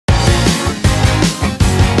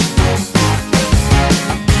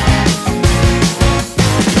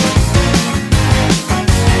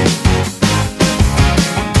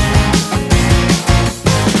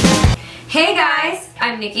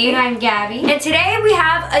Nikki. And I'm Gabi. And today we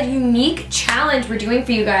have a unique challenge we're doing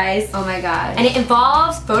for you guys. Oh my god. And it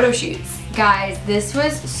involves photo shoots. Guys, this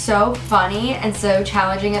was so funny and so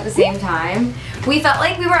challenging at the same time. We felt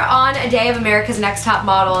like we were on a day of America's Next Top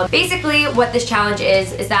Model. Basically, what this challenge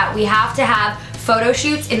is that we have to have photo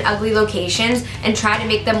shoots in ugly locations and try to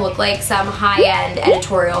make them look like some high-end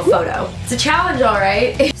editorial photo. It's a challenge, all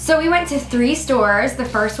right? So we went to 3 stores. The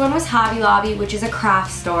first one was Hobby Lobby, which is a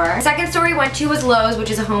craft store. The second store we went to was Lowe's, which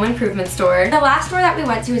is a home improvement store. The last store that we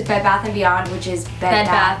went to was Bed Bath & Beyond, which is Bed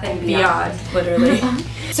Bath & Beyond. Literally.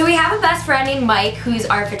 So we have a best friend named Mike who's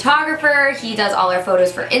our photographer. He does all our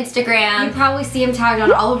photos for Instagram. You probably see him tagged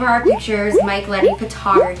on all of our pictures, Mike Letty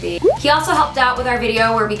Photography. He also helped out with our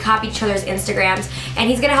video where we copied each other's Instagrams, and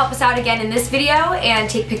he's gonna help us out again in this video and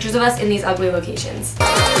take pictures of us in these ugly locations.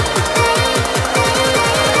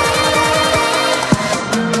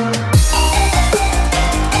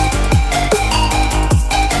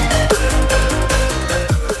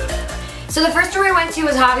 So the first store we went to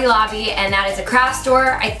was Hobby Lobby, and that is a craft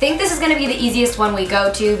store. I think this is going to be the easiest one we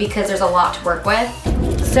go to because there's a lot to work with.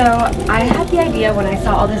 So I had the idea when I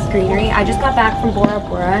saw all this greenery. I just got back from Bora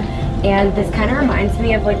Bora, and this kind of reminds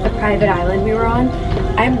me of like the private island we were on.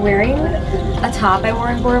 I'm wearing a top I wore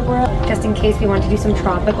in Bora Bora just in case we want to do some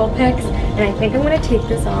tropical pics, and I think I'm going to take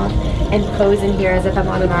this off and pose in here as if I'm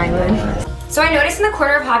on an island. So I noticed in the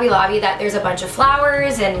corner of Hobby Lobby that there's a bunch of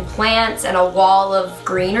flowers and plants and a wall of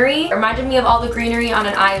greenery. It reminded me of all the greenery on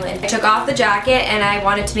an island. I took off the jacket and I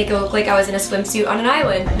wanted to make it look like I was in a swimsuit on an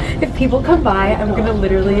island. If people come by, I'm gonna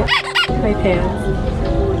literally my pants.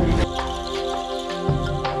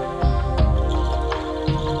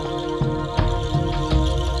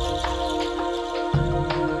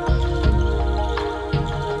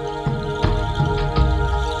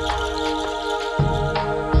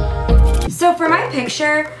 So for my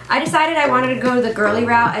picture, I decided I wanted to go the girly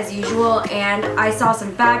route as usual, and I saw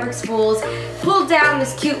some fabric spools, pulled down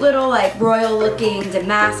this cute little like royal looking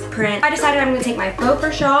damask print. I decided I'm gonna take my faux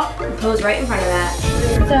fur shawl and pose right in front of that.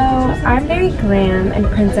 So I'm very glam and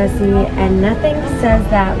princessy, and nothing says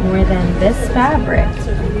that more than this fabric.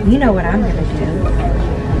 You know what I'm gonna do.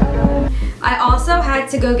 I also had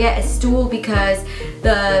to go get a stool because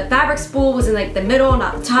the fabric spool was in like the middle,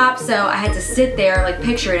 not the top, so I had to sit there like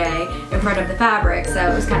picture day in front of the fabric,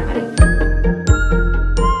 so it was kind of funny.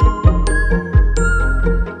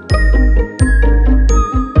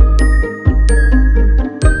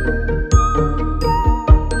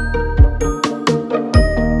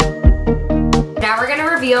 Now we're gonna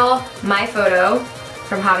reveal my photo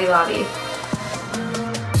from Hobby Lobby.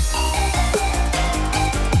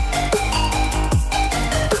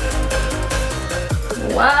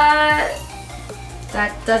 What?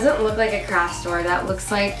 That doesn't look like a craft store. That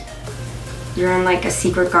looks like you're in like a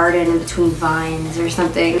secret garden in between vines or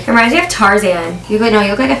something. It reminds me of Tarzan. You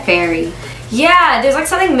look like a fairy. Yeah, there's like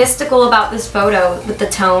something mystical about this photo with the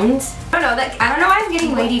tones. I don't know why I'm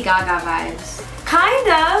getting Lady Gaga vibes. Kind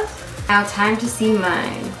of. Now time to see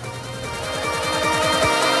mine.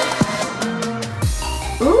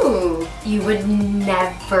 Ooh, you would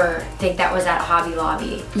never think that was at Hobby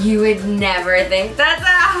Lobby. You would never think that's at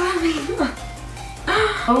Hobby Lobby.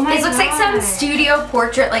 Oh my god. This looks like some studio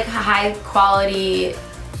portrait, like high quality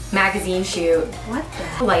magazine shoot. What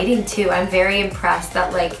the? Lighting too. I'm very impressed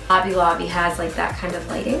that like Hobby Lobby has like that kind of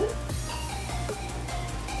lighting.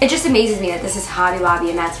 It just amazes me that this is Hobby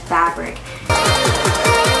Lobby and that's fabric.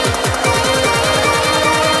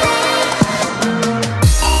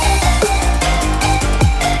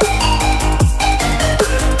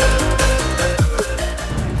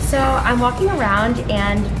 So I'm walking around,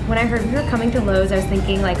 and when I heard we were coming to Lowe's, I was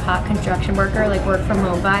thinking like hot construction worker, like work from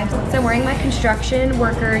home vibes. So I'm wearing my construction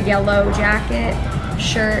worker yellow jacket,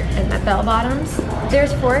 shirt, and my bell bottoms.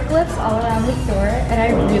 There's forklifts all around the store, and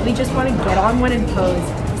I really just want to get on one and pose.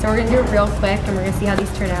 So we're gonna do it real quick, and we're gonna see how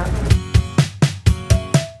these turn out.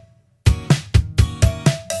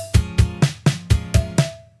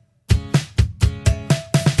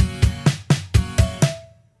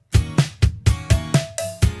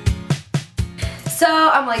 So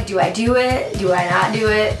I'm like, do I do it? Do I not do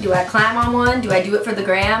it? Do I climb on one? Do I do it for the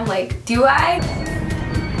gram? Like, do I?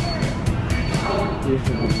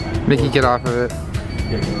 Nikki, get off of it.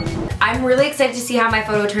 I'm really excited to see how my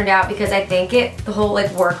photo turned out because I think the whole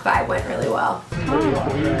like work vibe went really well. Oh,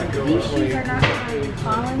 these shoes are not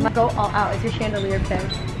falling. Go all out. It's your chandelier pick.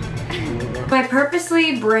 I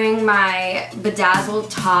purposely bring my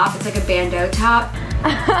bedazzled top. It's like a bandeau top.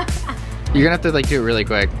 You're gonna have to like do it really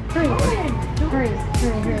quick. Hurry, hurry,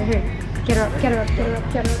 hurry, hurry, hurry. Get her up, get her up, get her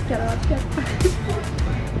up, get her up, get her up, get her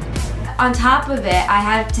up. on top of it, I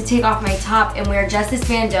had to take off my top and wear just this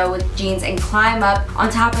bandeau with jeans and climb up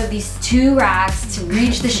on top of these 2 racks to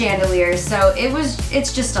reach the chandeliers. So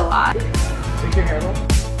it's just a lot. Take your hair off.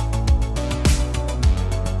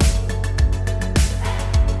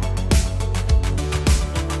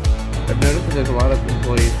 I've noticed that there's a lot of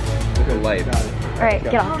employees with a light. Alright,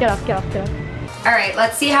 get off, get off, get off, get off. Alright,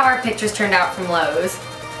 let's see how our pictures turned out from Lowe's.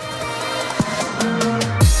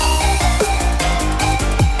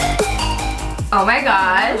 Oh my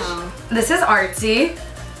gosh. Wow. This is artsy.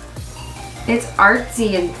 It's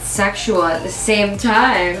artsy and sexual at the same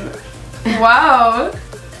time. Whoa.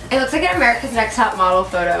 It looks like an America's Next Top Model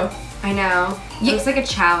photo. I know. It looks like a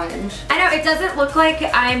challenge. I know, it doesn't look like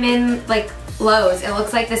I'm in like Lowe's. It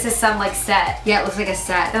looks like this is some like set. Yeah, it looks like a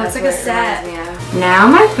set. It looks like a set. Now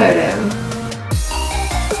my photo.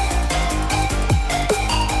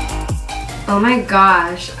 Oh my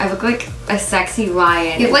gosh, I look like a sexy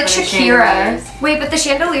lion. You look like Shakira. Wait, but the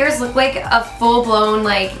chandeliers look like a full-blown,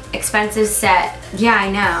 like, expensive set. Yeah,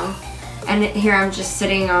 I know. And here I'm just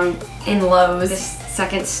sitting in Lowe's, this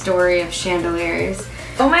second story of chandeliers.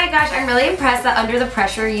 Oh my gosh, I'm really impressed that under the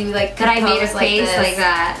pressure you, like, that I made a face like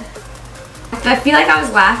that. I feel like I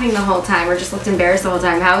was laughing the whole time or just looked embarrassed the whole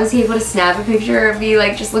time. How was he able to snap a picture of me,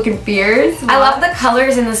 like, just looking fierce? I love the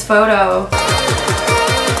colors in this photo.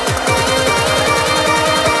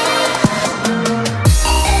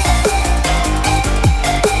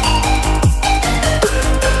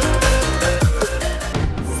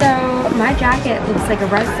 My jacket looks like a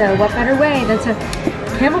rug, so what better way than to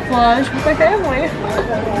camouflage with my family?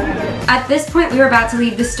 At this point, we were about to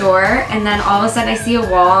leave the store, and then all of a sudden I see a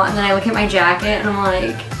wall, and then I look at my jacket, and I'm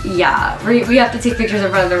like, yeah, we have to take pictures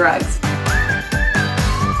in front of the rugs.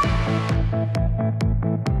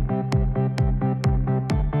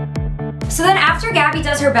 So then after Gabi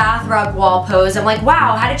does her bath rug wall pose, I'm like,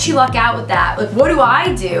 wow, how did she luck out with that? Like, what do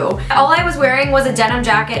I do? All I was wearing was a denim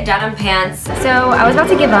jacket, denim pants. So I was about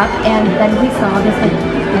to give up, and then we saw this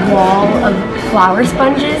like wall of flower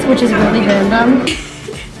sponges, which is really random.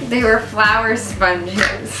 They were flower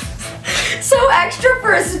sponges. So extra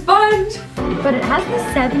for a sponge. But it has this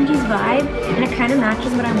 70s vibe, and it kind of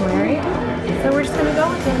matches what I'm wearing. So we're just gonna go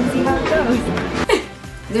with it and see how it goes.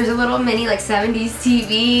 There's a little mini like 70s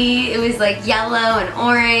TV. It was like yellow and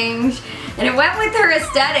orange. And it went with her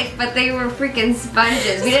aesthetic, but they were freaking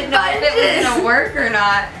sponges. We didn't know if it was gonna work or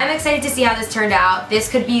not. I'm excited to see how this turned out. This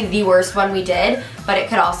could be the worst one we did, but it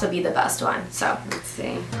could also be the best one. So, let's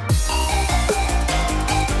see.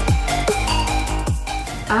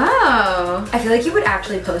 Oh, I feel like you would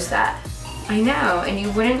actually post that. I know, and you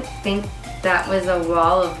wouldn't think that was a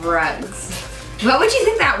wall of rugs. What would you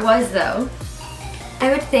think that was though? I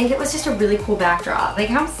would think it was just a really cool backdrop. Like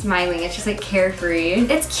how I'm smiling, it's just like carefree.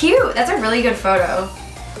 It's cute, that's a really good photo.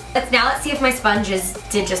 Now let's see if my sponges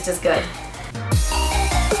did just as good.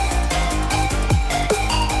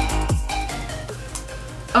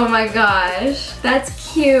 Oh my gosh,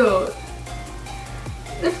 that's cute.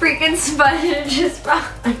 The freaking sponge is sponge.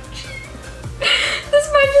 The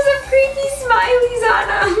sponges have creepy smileys on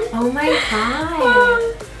them. Oh my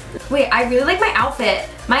god. Wait, I really like my outfit.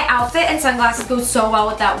 My outfit and sunglasses go so well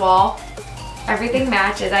with that wall. Everything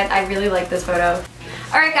matches. I really like this photo.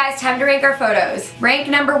 Alright guys, time to rank our photos. Rank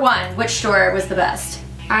number 1, which store was the best?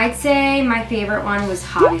 I'd say my favorite one was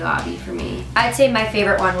Hobby Lobby for me. I'd say my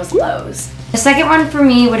favorite one was Lowe's. The second one for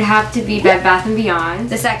me would have to be Bed Bath & Beyond.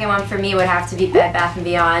 The second one for me would have to be Bed Bath &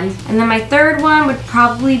 Beyond. And then my third one would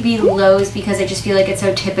probably be Lowe's because I just feel like it's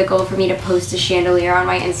so typical for me to post a chandelier on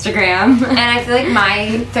my Instagram. And I feel like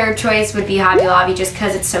my third choice would be Hobby Lobby just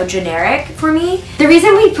because it's so generic for me. The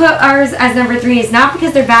reason we put ours as number 3 is not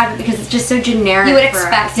because they're bad, but because it's just so generic. You would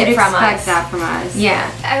expect it from us. You'd expect that from us.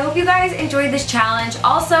 Yeah. I hope you guys enjoyed this challenge.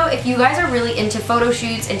 Also, if you guys are really into photo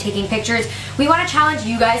shoots and taking pictures, we want to challenge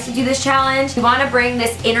you guys to do this challenge. We want to bring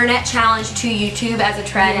this internet challenge to YouTube as a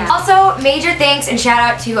trend. Yeah. Also, major thanks and shout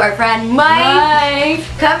out to our friend Mike.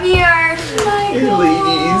 Come here. Hey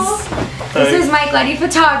ladies. This is Mike Letty,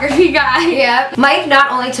 photography guy. Yep. Mike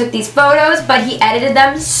not only took these photos, but he edited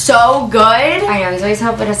them so good. I know, he's always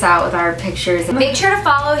helping us out with our pictures. Make sure to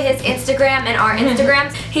follow his Instagram and our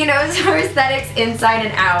Instagrams. He knows our aesthetics inside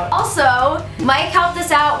and out. Also, Mike helped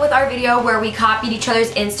us out with our video where we copied each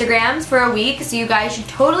other's Instagrams for a week, so you guys should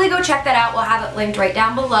totally go check that out. We'll have it linked right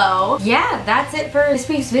down below. Yeah, that's it for this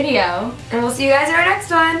week's video. And we'll see you guys in our next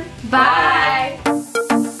one. Bye.